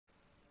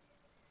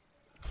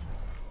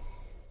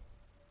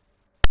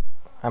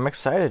I'm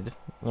excited.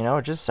 You know,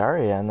 just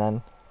Zarya, and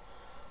then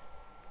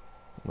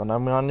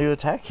I'm on to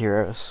attack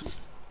heroes.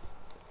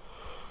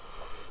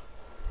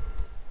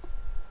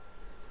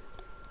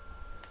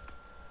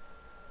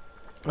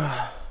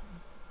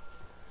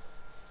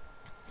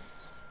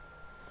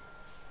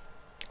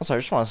 Also, I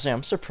just want to say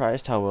I'm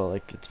surprised how well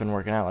it's been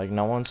working out. Like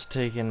no one's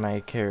taken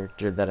my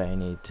character that I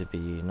need to be.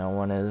 No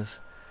one is.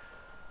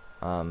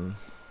 Um,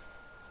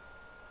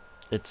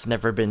 it's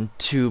never been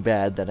too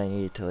bad that I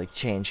need to like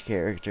change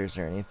characters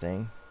or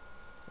anything.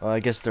 Well, I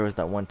guess there was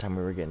that one time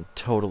we were getting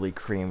totally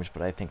creamed,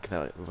 but I think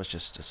that it was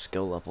just a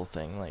skill level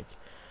thing. Like,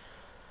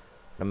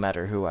 no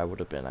matter who I would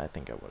have been, I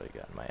think I would have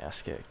gotten my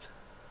ass kicked.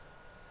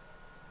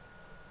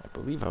 I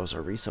believe I was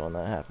Ariso when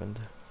that happened.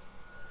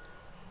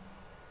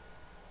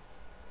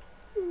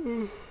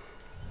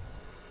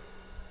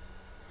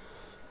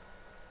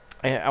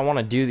 I want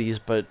to do these,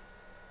 but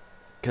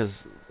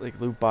because like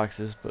loot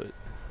boxes, but it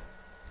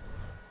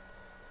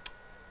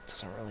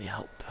doesn't really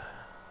help.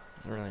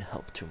 Doesn't really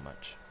help too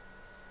much.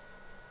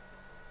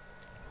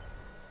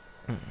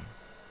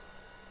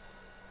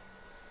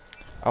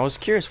 I was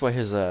curious what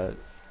his Oh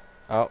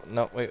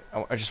no, wait!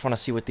 I just want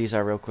to see what these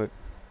are real quick.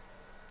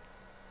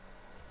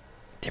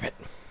 Damn it!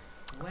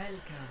 Welcome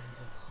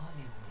to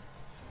Hollywood.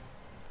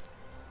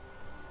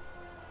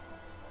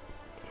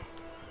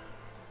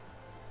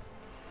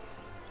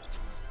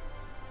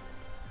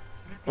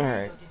 All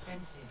right,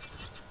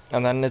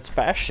 and then it's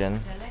Bastion,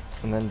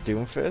 and then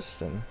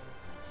Doomfist, and.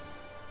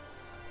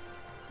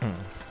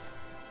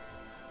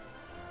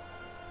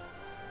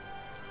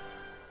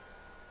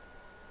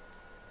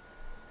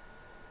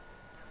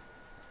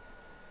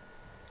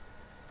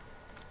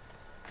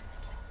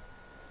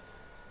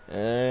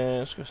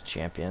 Let's go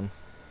champion.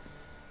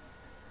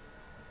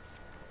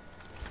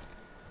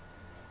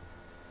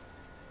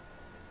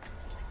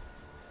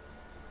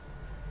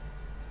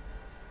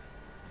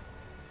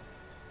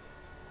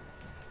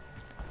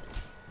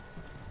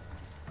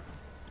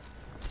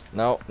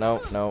 No,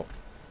 no, no.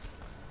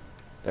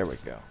 There we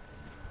go.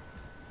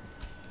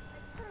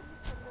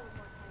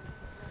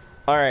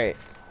 Alright.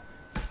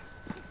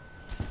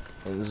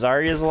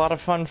 Zarya is a lot of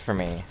fun for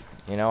me.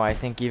 You know, I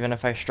think even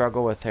if I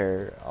struggle with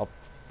her, I'll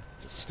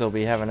still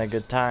be having a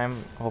good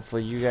time.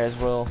 Hopefully you guys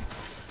will.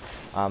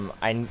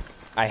 I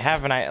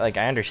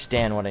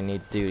understand what I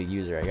need to do to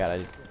use her. I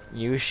gotta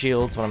use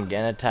shields when I'm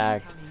getting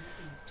attacked.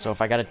 So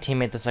if I got a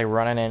teammate that's like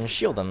running in,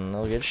 shield them,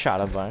 they'll get shot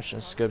a bunch.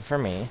 It's good for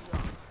me.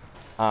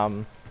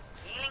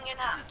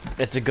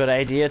 It's a good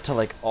idea to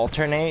like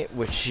alternate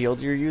which shield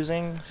you're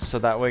using, so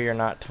that way you're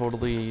not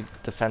totally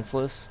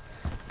defenseless.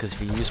 Because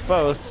if you use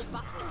both,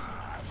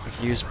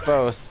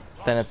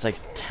 then it's like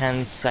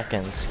 10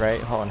 seconds,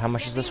 right? Hold on, how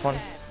much is this one?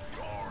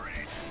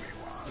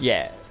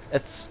 Yeah,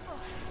 it's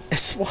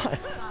what?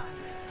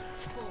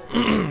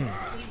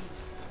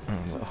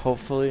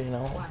 Hopefully, you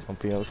know, I'll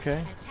be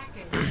okay.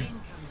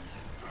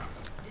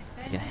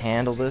 I can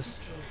handle this.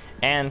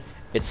 And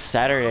it's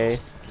Saturday,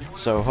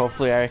 so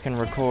hopefully I can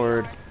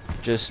record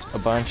just a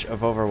bunch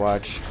of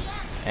Overwatch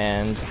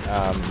and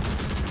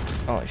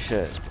holy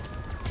shit.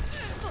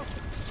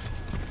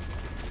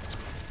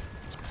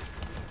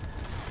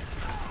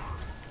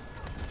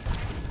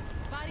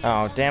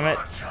 Oh damn it.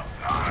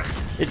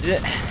 It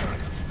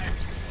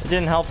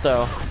didn't help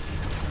though.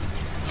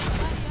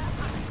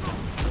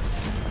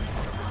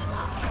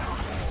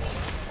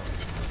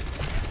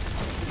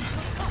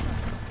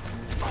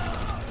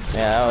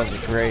 Yeah, that was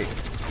great.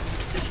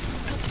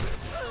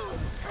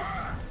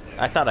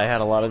 I thought I had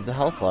a lot of the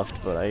health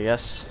left, but I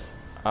guess,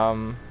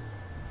 was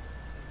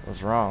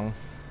wrong.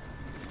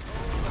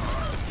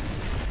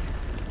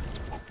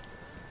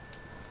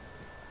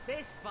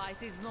 This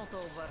fight is not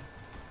over.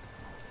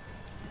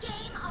 Game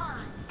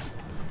on.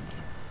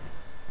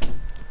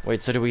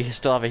 Wait, so do we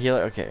still have a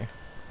healer? Okay. I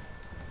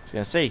was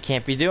gonna say, you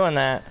can't be doing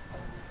that.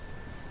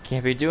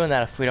 Can't be doing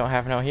that if we don't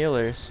have no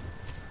healers.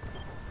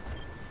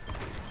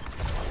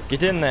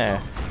 Get in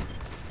there.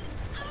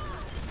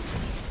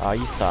 Oh,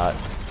 you thought.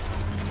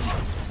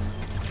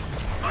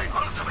 My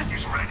ultimate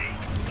is ready.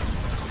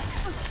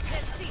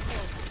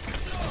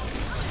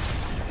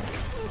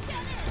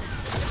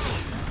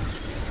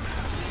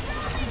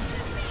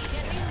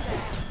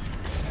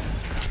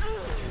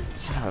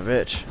 Son of a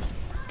bitch.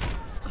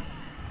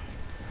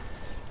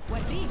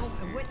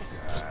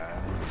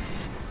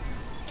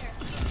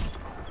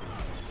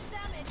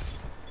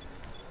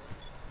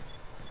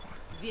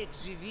 Век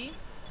живи,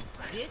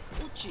 век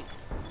учись.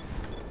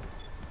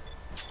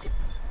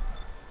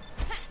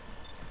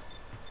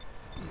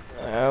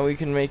 We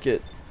can make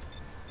it.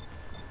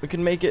 We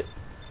can make it.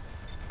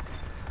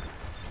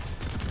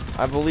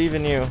 I believe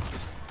in you. No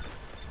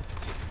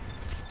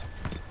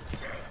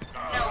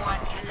one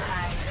can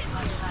hide in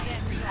my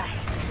sight.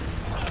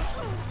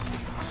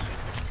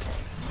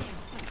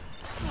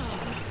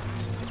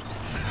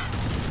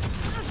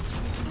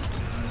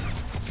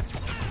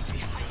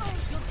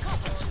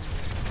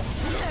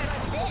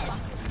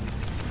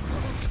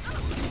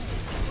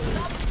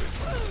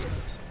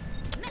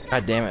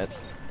 God damn it.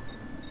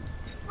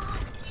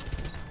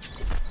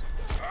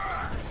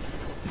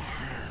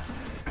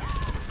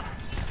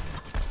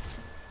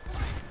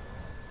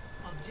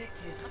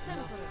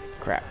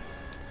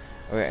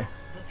 Okay.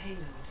 The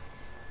payload.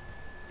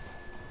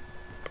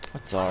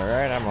 That's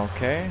alright, I'm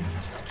okay.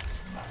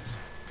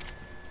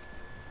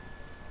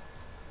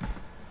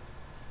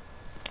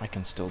 I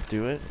can still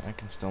do it. I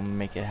can still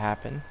make it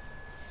happen.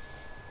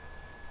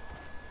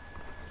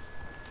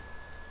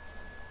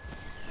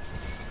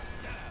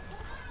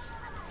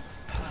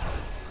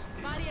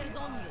 Barriers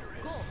on you.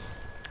 Go.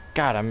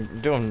 God,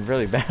 I'm doing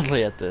really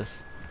badly at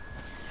this.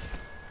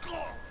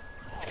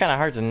 It's kind of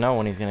hard to know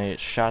when he's gonna get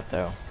shot,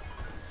 though.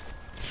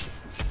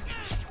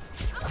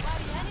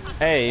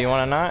 Hey, you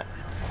wanna not? You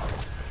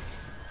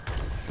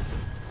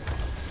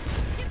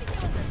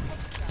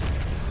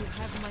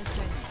have my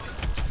sense.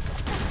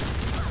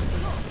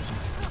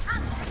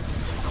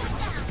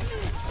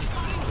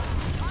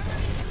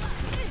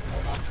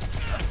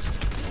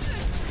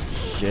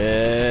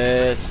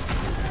 Shit.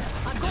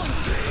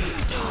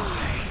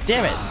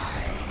 Damn it.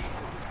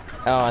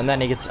 Oh, and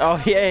then he gets.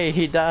 Oh, yay,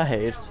 he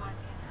died.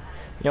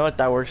 You know what?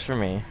 That works for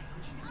me.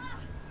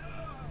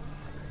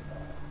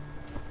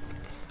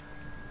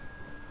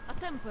 A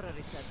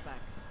temporary setback.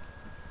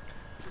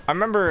 I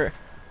remember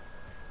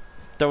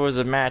there was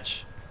a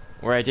match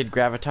where I did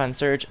Graviton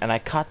Surge and I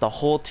caught the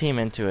whole team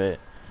into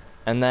it,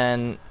 and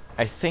then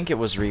I think it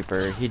was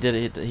Reaper. He did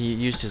it. He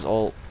used his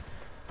ult,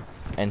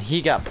 and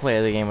he got play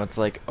of the game. It's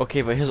like,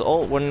 okay, but his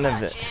ult wouldn't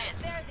have. There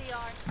they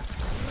are.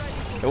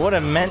 It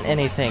wouldn't have meant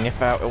anything if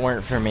it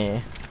weren't for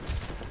me.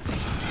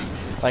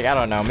 Like, I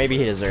don't know. Maybe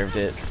he deserved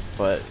it,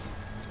 but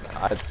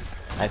I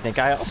think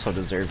I also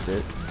deserved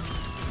it.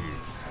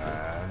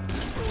 Time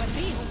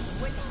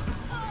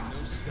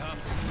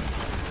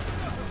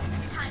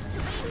to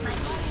leave my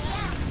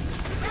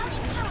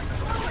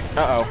CPM.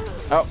 Uh-oh.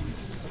 Oh.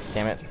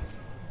 Damn it.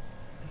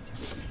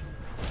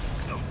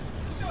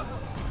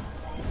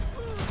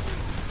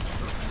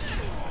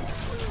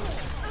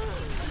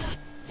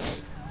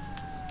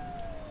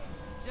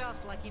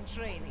 Just like in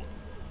training.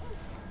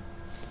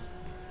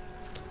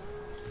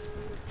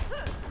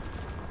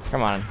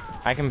 Come on.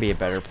 I can be a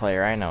better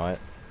player. I know it.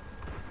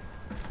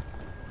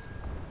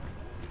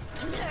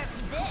 Nerf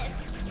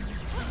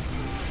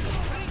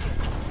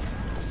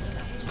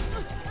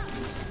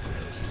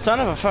this.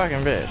 Son of a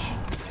fucking bitch.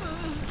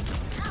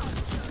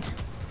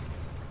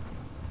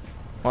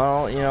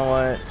 Well, you know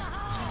what?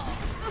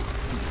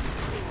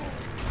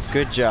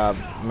 Good job,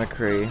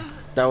 McCree.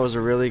 That was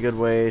a really good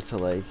way to,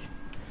 like,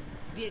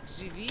 Wiek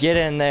żywi. get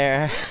in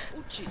there,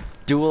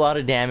 Ucis. do a lot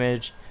of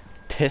damage,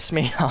 piss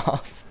me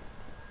off.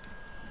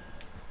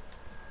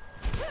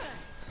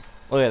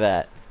 Look at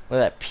that. Look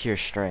at that pure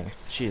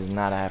strength. She is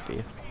not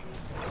happy.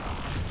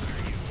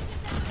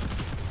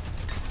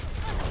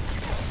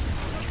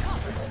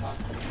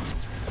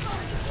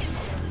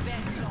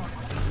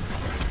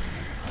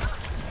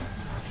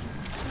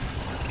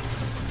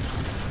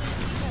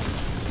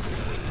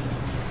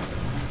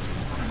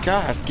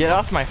 God, get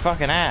off my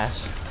fucking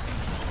ass.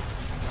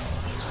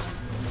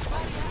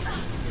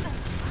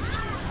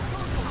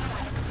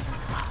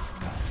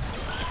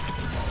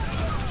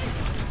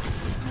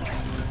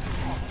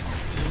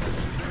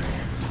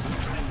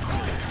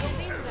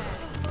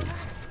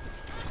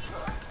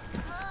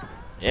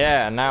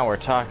 Yeah, now we're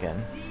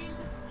talking.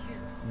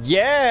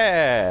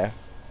 Yeah!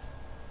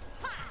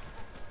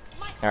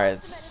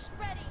 Alright.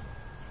 Ready.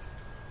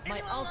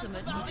 My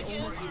ultimate is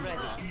almost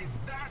ready.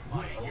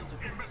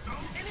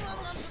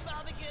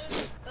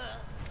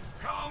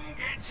 Come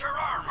get your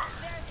armor.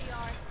 There they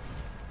are.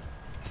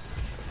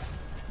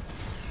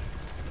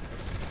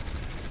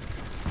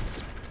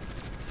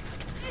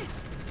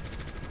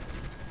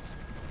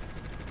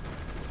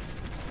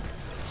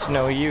 It's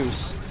no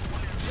use.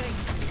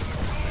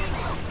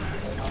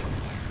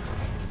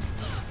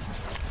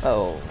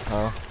 Oh,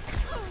 huh?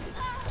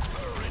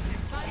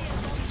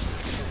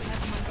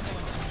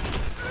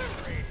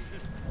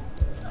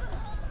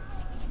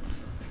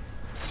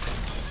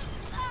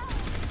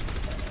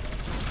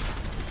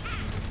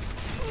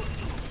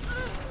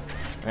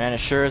 Man, it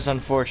sure is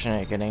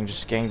unfortunate getting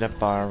just ganged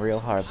up on real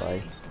hard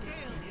like.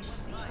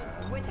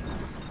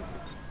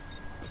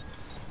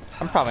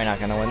 I'm probably not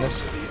gonna win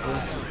this,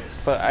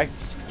 but I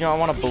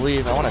want to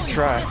believe. I want to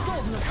try.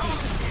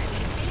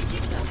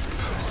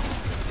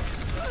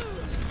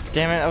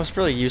 Damn it! That was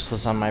really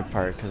useless on my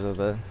part because of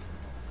the.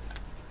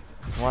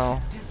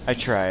 Well, I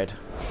tried.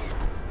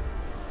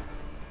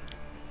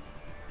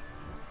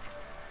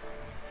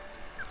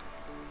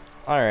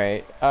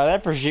 Alright,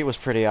 that Brigitte was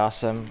pretty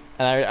awesome.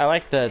 And I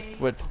like that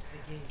what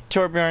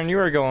Torbjorn, you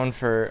were going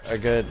for a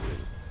good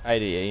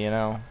idea, you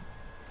know?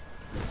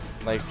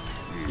 Like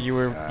you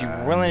were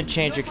willing to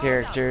change your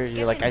character,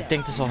 you're like, I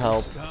think this will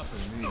help.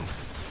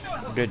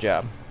 Good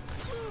job.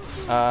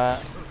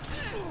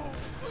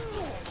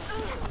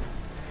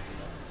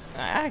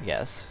 I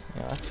guess.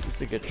 You know,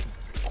 it's a good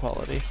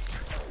quality.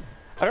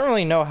 I don't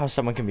really know how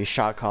someone can be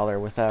shot caller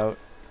without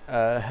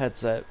a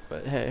headset,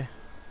 but hey.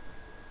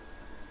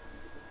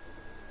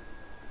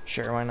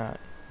 Sure, why not?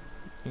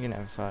 You can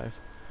have 5.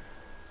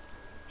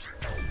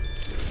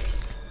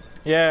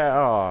 Yeah,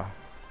 oh.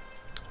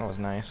 That was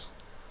nice.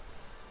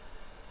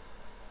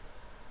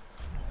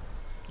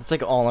 It's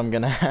like all I'm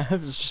gonna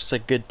have is just a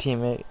good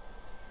teammate.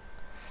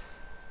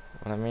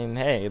 But I mean,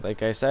 hey,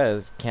 like I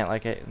said, can't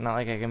like it. Not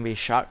like I can be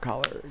shot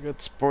caller, a good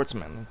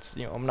sportsman. It's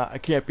I'm not. I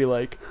can't be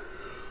like,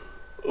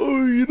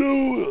 oh,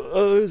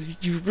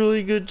 you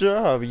really good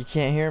job. You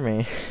can't hear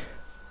me.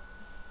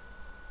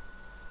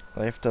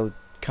 I have to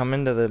come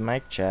into the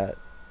mic chat,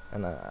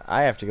 and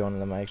I have to go into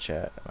the mic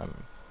chat.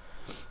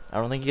 I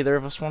don't think either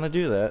of us want to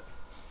do that.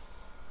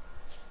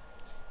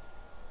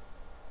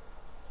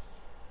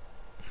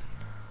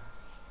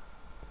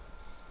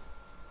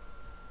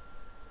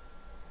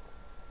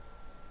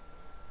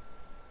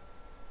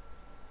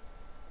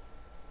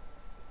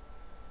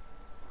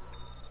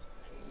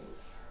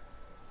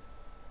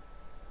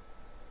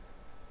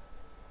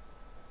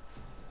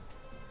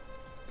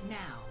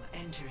 Now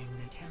entering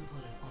the Temple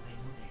of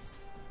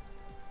Anubis.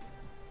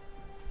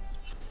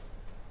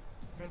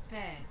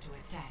 Prepare to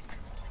attack.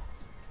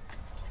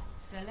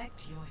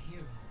 Select your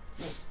hero.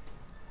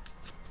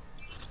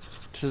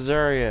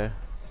 Terraria.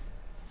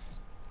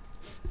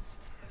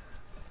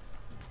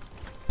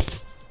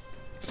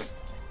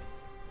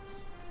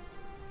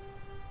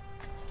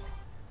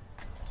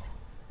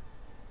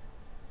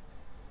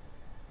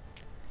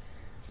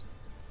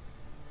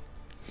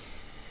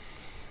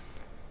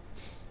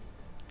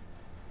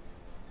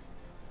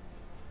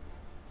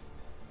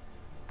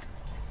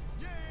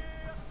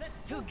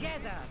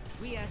 Together,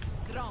 we are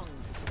strong.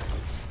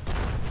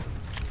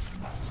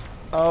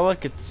 Oh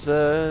look, it's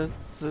a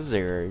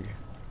Zerg.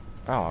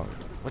 Oh,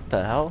 what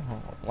the hell?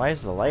 Why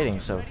is the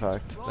lighting so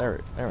fucked?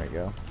 There we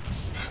go.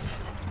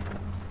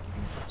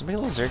 Does it make a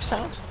little Zerg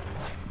sound?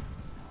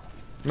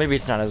 Maybe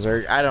it's not a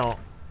Zerg. I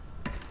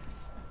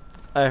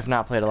have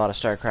not played a lot of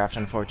StarCraft,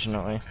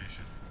 unfortunately.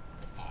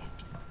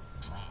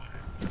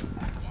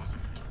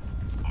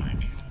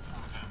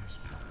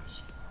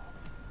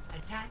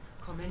 Attack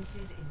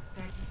commences in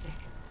 30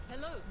 seconds.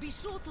 Hello. Be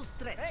sure to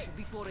stretch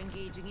before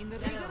engaging in the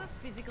rigorous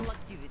physical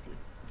activity.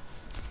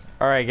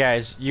 Alright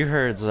guys, you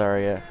heard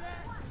Zarya.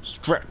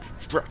 Stretch,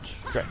 stretch,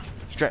 stretch,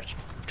 stretch,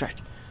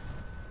 stretch.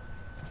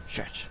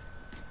 Stretch.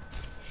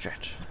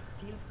 Stretch.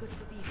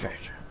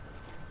 Stretch.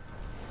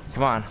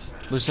 Come on,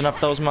 loosen up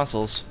those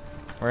muscles.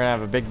 We're gonna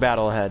have a big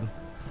battle ahead.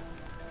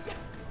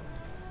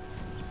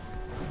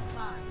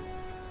 5,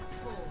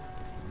 4,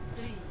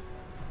 3,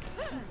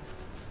 2,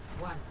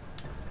 1.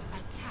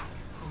 Attack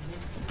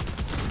commences.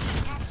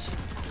 Capture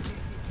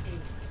objective A.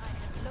 I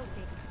have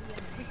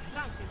located. This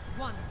route is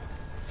one.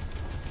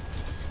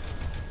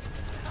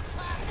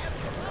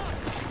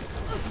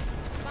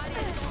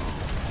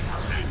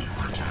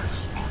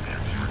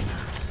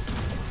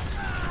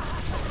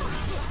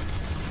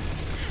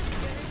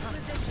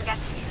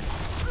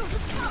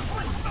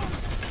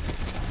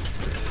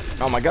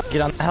 Oh my god, get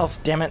on the health,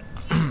 damn it.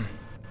 I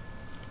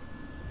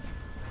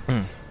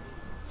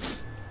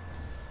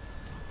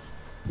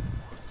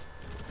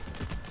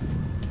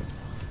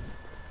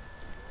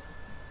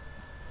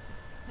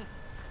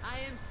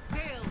am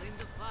still in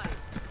the fight.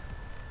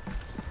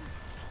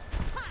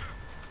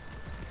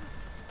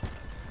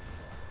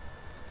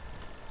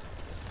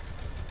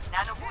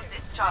 Nano boost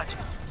is charged.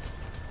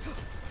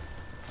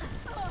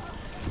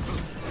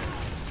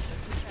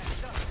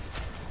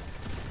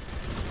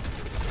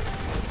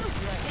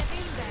 Get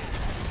in there.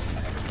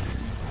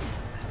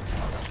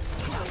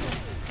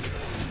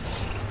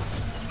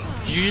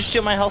 Did you just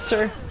steal my health,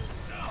 sir?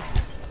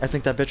 I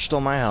think that bitch stole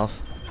my health.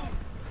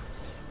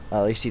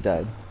 At least he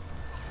died.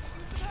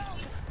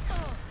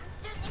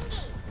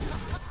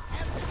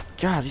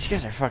 God, these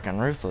guys are fucking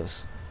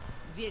ruthless.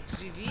 Век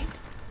живи,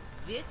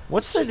 век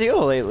What's the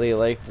deal lately?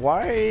 Like,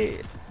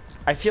 why?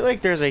 I feel like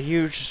there's a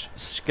huge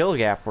skill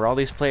gap where all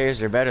these players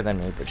are better than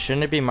me, but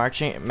shouldn't it be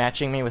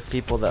matching me with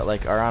people that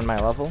like are on my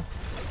level?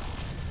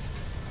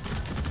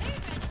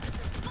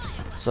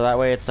 So that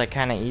way it's like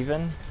kind of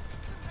even.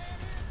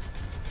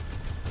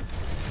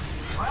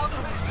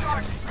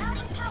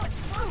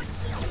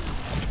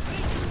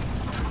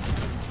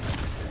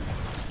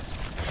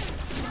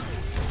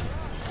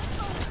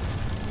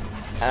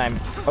 And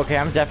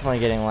I'm definitely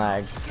getting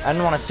lag. I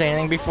didn't want to say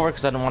anything before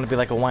because I didn't want to be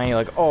like a whiny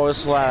like, oh,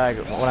 it's lag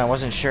when I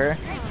wasn't sure.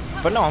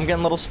 But no, I'm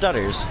getting little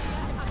stutters.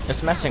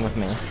 It's messing with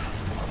me.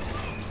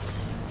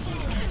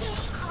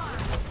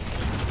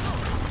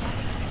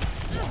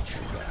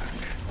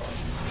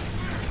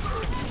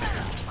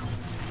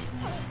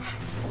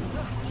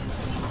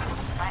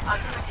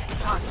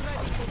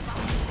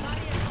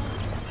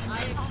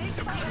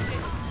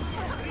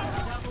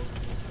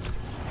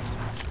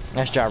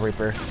 Nice job,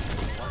 Reaper.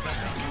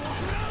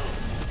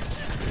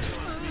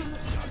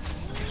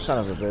 Son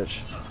of a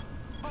bitch.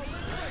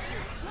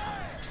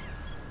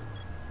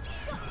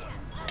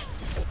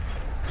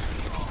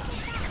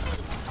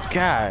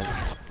 God.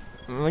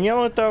 You know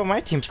what though? My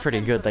team's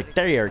pretty good. Like,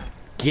 they are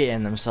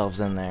getting themselves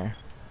in there.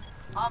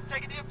 I'm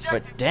taking the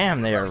objective. But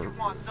damn, they are.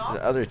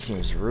 The other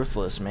team's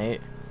ruthless,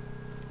 mate.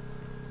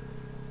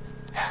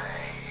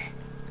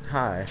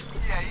 Hi.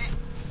 Yeah,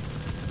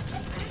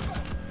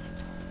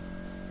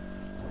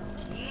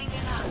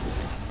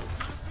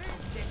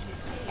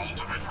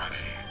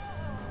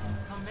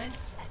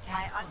 Commence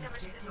attack.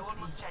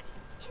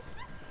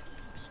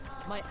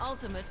 My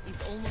ultimate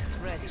is almost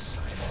ready.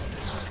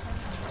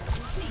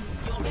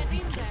 Get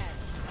in there.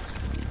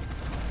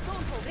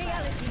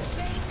 Reality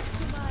bends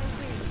to my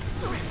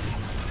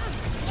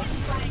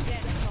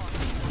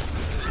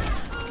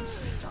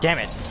will. Damn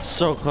it!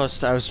 So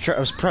close. I was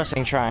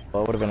pressing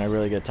triangle. It would have been a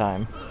really good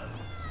time.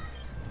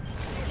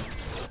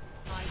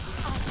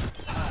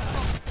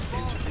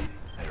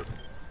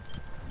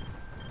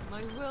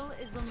 My will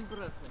is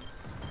unbroken.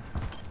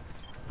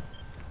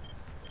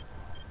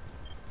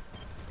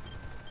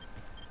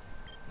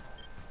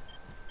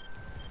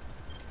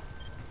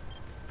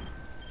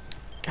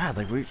 God,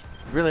 like we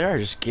really are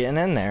just getting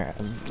in there.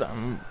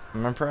 I'm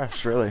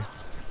impressed, really.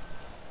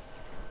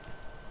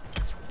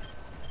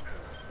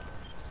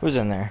 Who's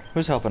in there?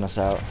 Who's helping us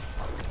out?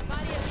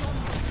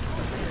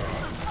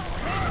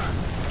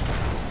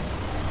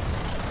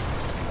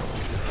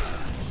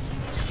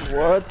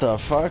 What the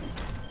fuck?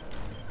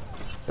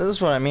 This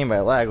is what I mean by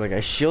lag. Like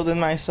I shielded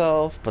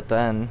myself, but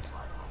then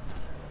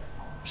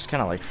just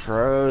kind of like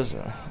froze.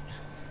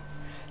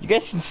 You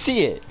guys can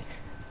see it.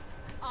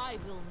 I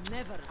will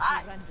never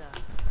surrender.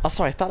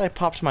 Also, I thought I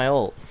popped my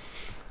ult.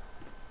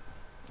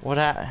 What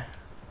at?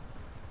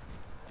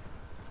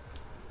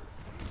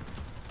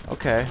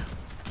 Okay.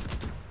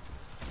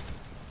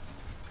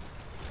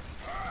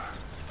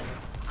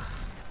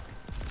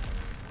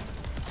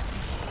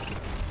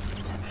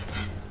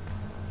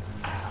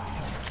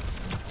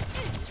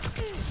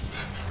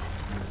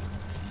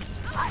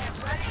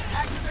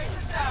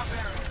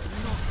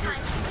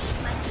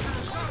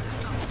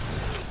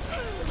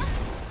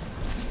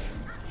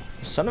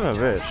 Son of a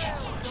bitch.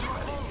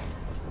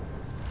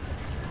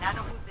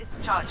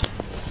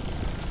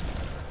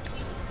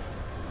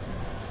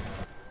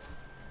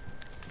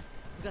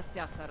 В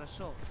гостях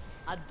хорошо,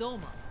 а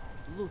дома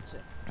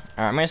лучше.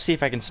 Alright, I'm gonna see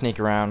if I can sneak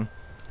around.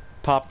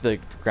 Pop the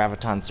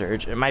Graviton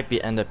Surge. It might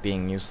end up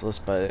being useless,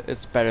 but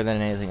it's better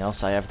than anything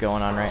else I have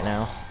going on right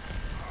now.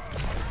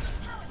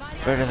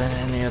 Better than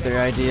any other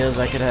ideas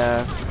I could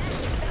have.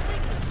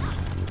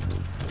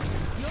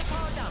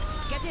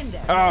 Get in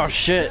there. Oh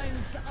shit!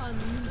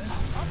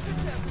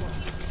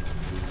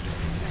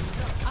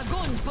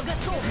 Огонь по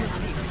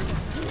готовности.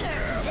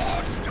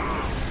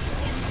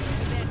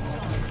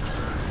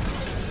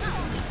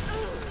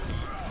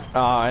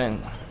 Oh, I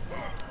didn't.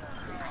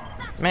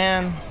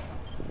 Man.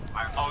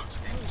 My ult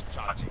is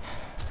charging.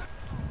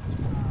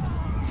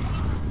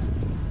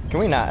 Can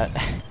we not?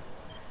 I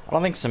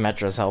don't think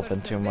Symmetra's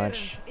helping too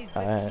much.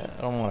 I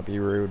don't want to be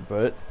rude,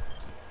 but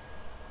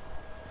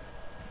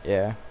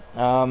yeah.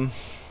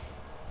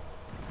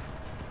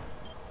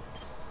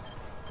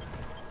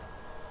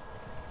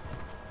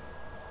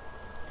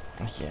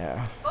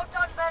 Yeah.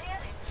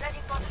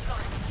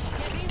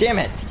 Damn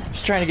it!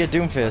 He's trying to get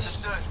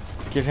Doomfist.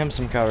 Give him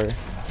some cover.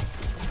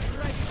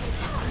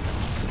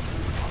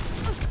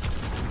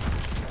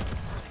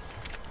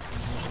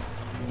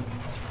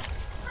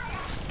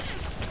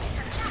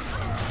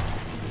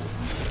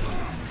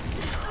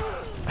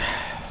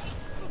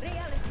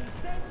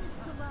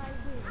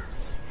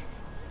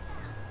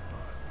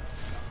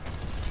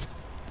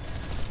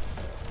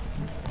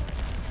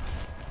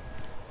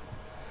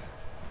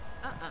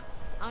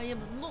 I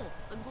am not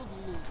a good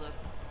loser.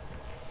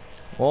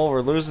 Well,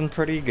 we're losing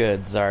pretty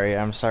good, Zari.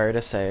 I'm sorry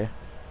to say.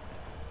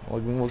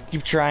 We'll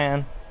keep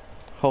trying.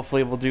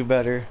 Hopefully we'll do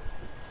better.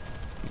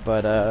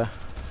 But,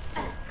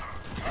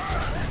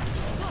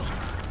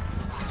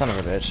 son of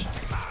a bitch.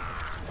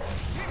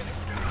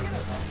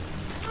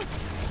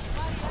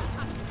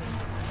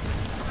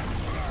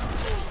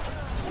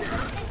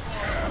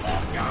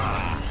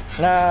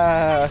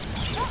 Nah.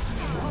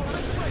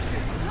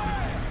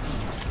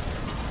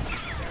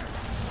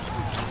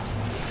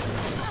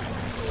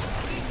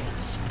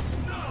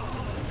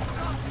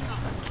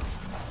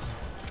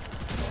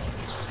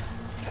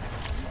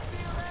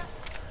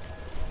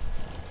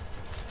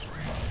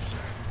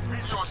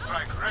 Resource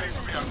strike ready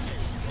to be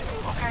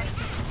active. Okay.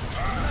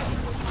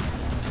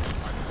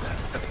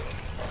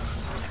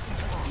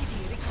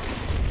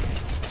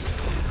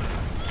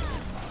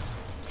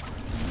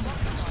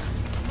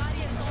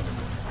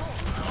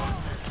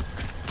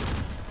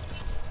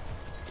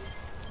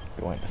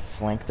 Going to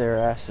flank their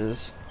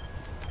asses.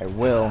 I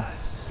will.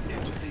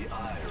 Into the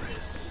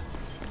iris.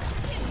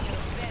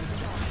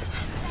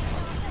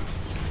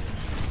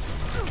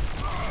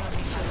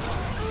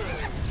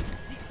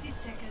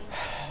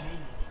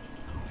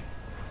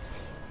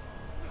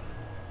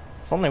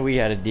 If only we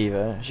had a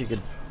diva, she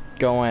could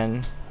go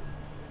in,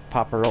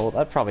 pop her ult.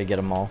 I'd probably get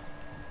them all.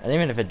 And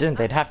even if it didn't,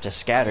 they'd have to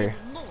scatter.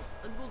 I am not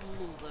a good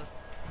loser.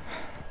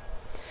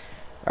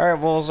 Alright,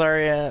 well,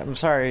 Zarya, I'm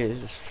sorry.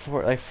 It's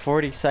like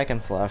 40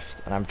 seconds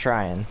left, and I'm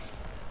trying.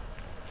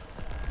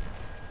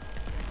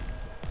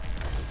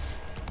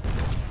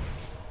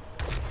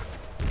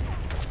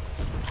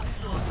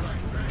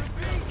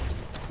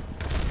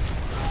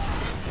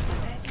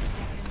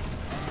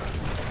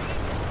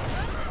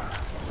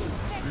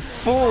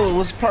 Fool, it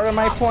was part of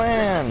my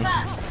plan.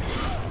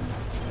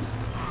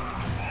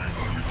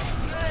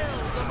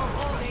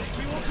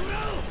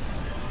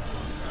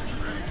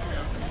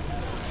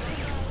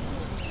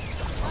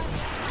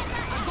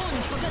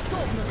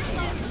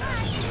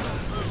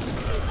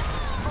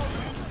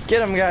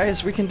 Get him,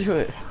 guys. We can do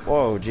it.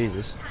 Whoa,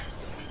 Jesus.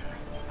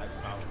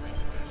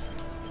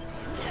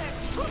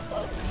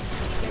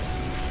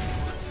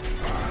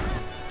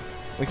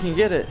 We can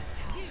get it.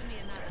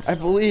 I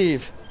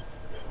believe.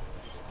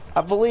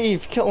 I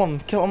believe. Kill them.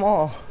 Kill them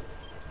all.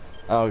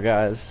 Oh,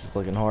 guys, this is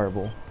looking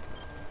horrible.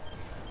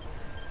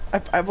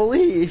 I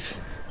believe.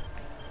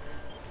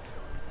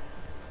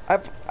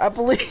 I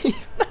believe.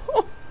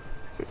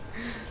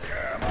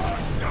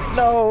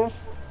 No.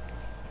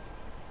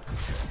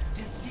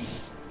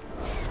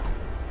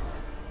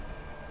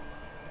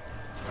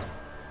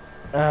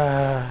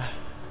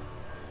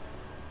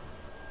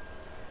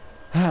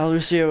 No.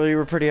 Lucio, you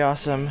were pretty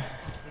awesome.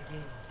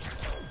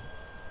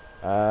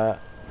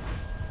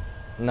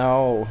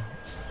 No.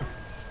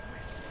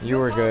 You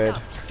were good.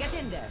 Get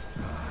in there.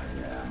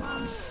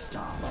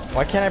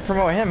 Why can't I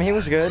promote him? He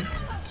was good.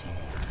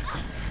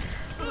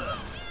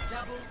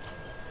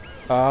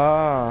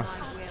 Oh.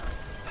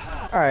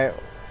 Alright.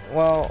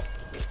 Well,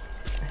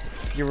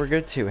 you were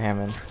good too,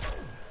 Hammond.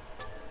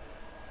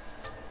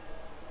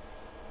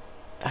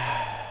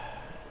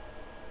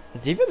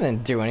 Diva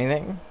didn't do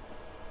anything.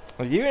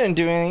 Well, you didn't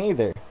do anything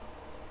either.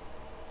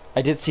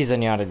 I did see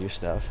Zenyatta do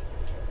stuff.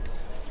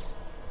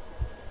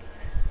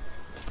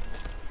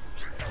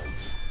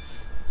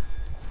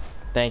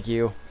 Thank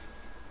you.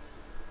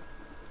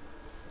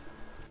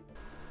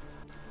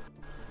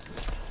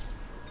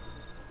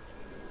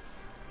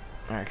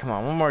 Alright, come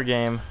on, one more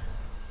game.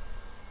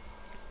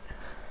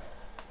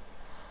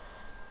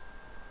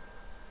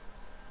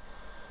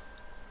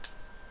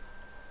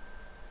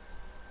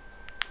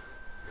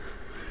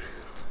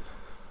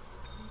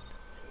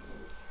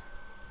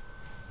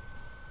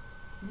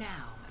 Now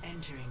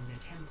entering the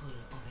Temple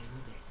of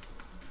Anubis.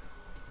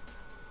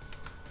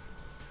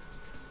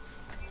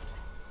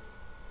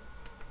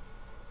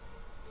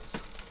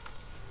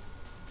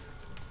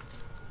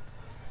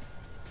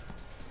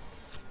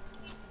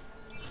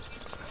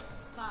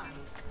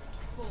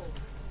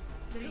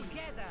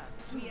 Together,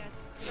 we are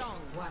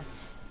strong. 1.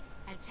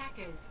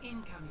 Attackers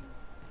incoming.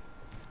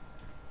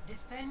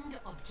 Defend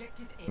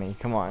objective A. Me,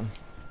 come on.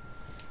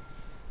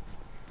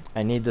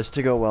 I need this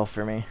to go well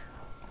for me.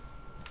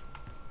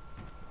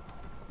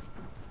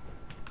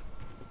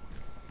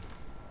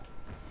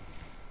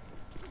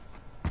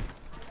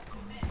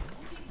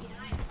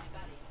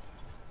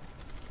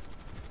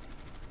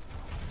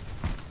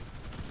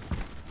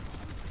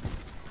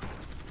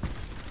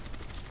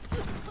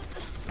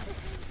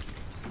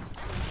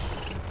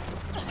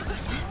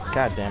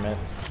 God damn it.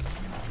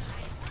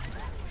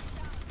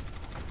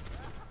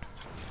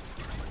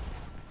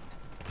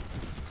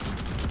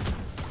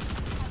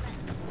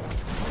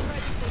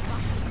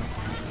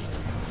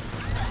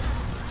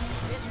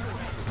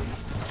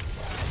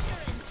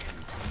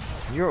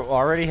 You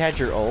already had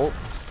your ult?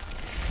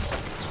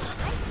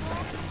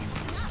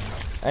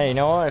 Hey, you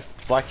know what? If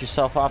you block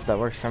yourself off, that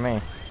works for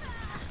me.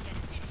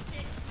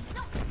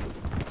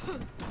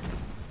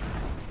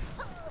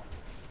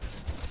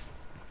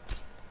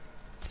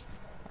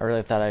 I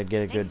really thought I'd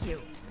get a good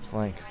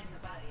flank.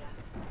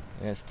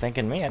 You guys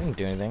thanking me? I didn't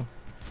do anything.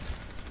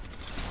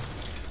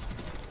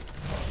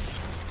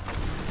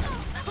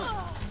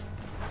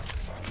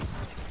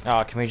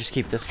 Oh, can we just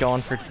keep this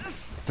going for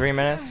 3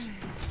 minutes?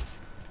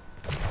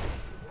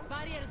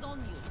 Barriers on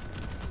you.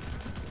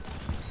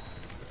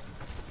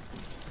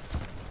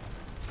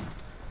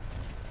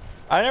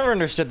 I never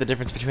understood the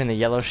difference between the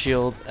yellow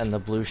shield and the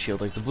blue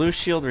shield. Like, the blue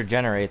shield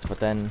regenerates, but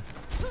then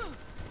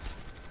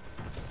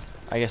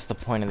I guess the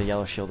point of the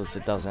yellow shield is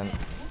it doesn't.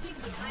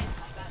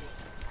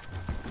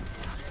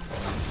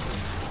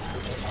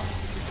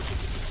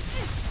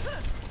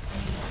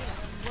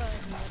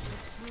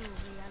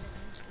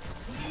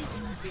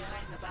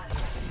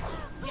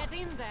 Get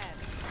in there.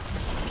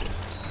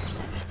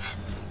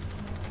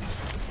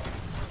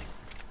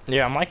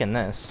 Yeah, I'm liking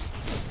this.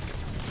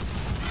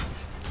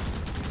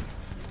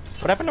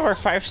 What happened to our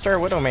 5-star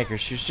Widowmaker?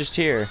 She was just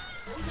here.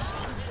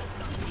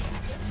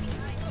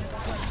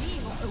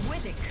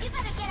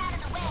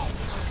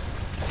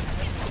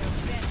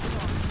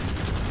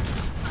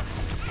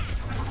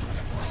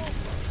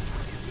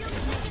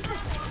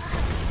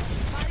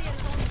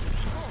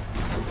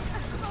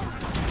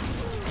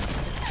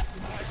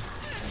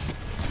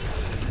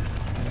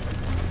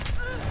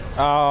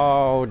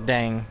 Oh,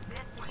 dang.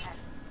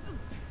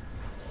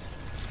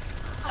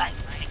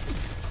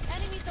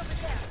 Enemies over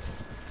there.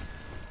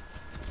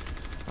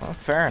 Well,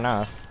 fair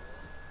enough.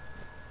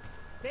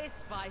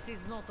 This fight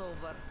is not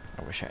over.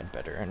 I wish I had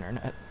better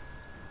internet.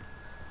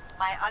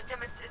 My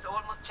ultimate is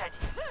almost ready.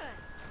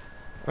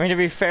 I mean, to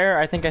be fair,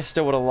 I think I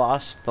still would have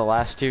lost the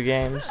last 2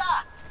 games.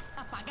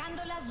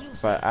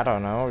 But I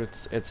don't know.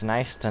 It's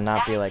nice to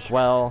not be like,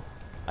 well,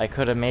 I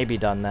could have maybe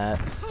done that,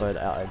 but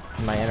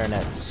my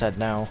internet said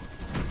no.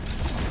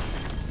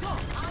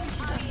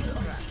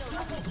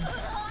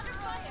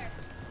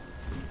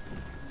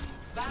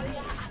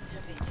 Barrier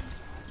activated.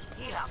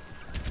 Heal up.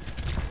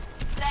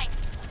 Thanks.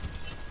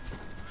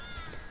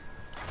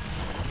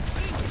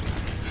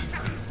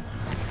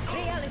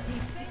 Reality.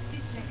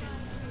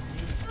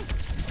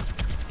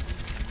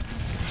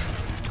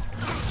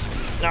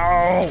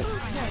 No!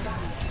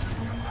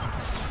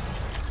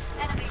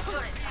 Enemy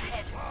turret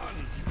ahead.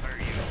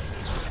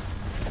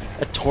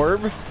 A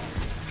Torb?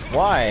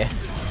 Why?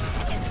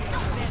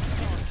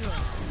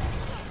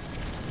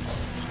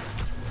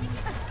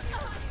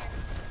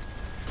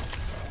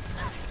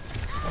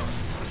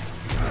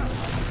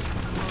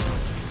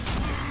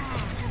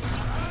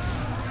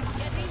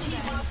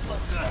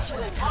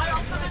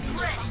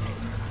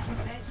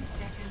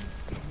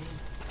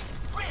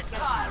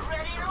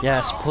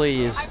 Yes,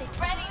 please. Ready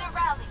to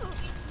rally.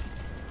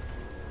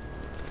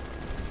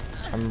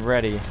 I'm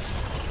ready.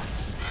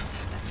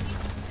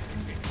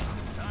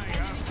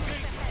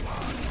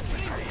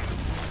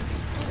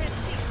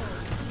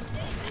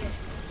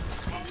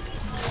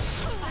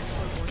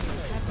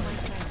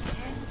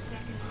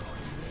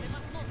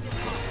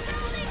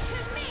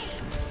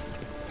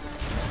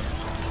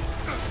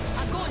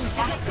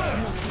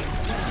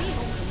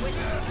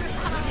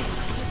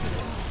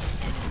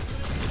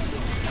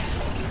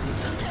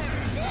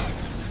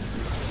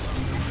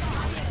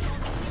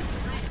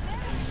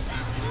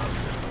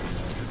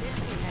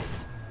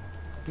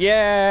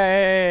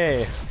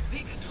 Yay!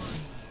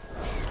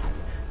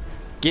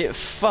 Get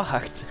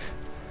fucked.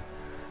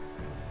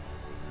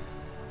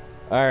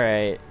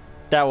 Alright.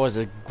 That was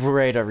a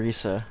great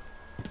Arisa.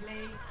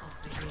 Play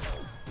of the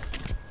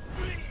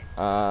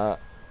game.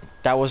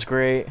 That was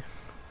great.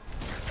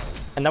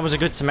 And that was a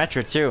good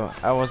Symmetra too.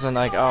 I wasn't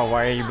like, oh,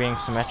 why are you being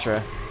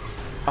Symmetra?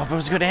 Oh, but it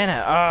was good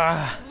Anna.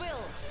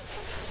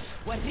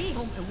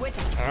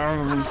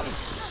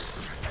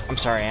 I'm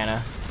sorry,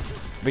 Anna.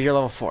 But you're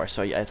level 4,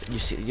 so you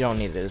see, you don't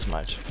need it as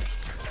much.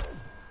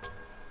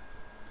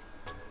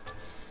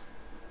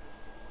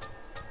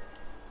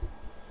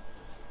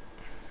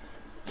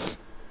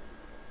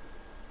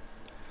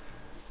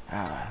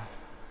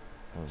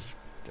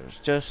 It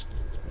was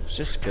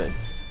just good.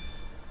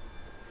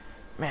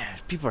 Man,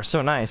 people are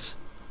so nice.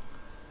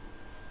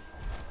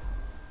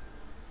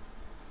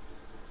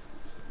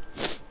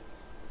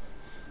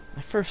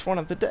 My first one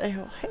of the day.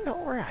 Oh, hey,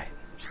 all right.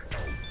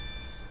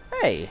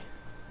 Hey.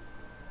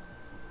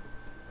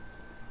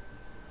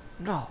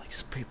 Oh,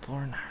 these people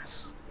are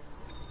nice.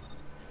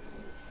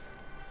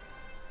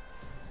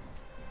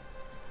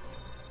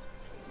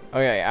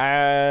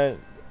 Okay,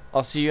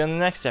 I'll see you in the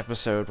next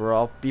episode where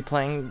I'll be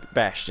playing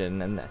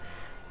Bastion, and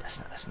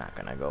that's not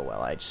gonna go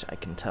well. I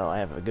can tell. I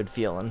have a good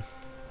feeling.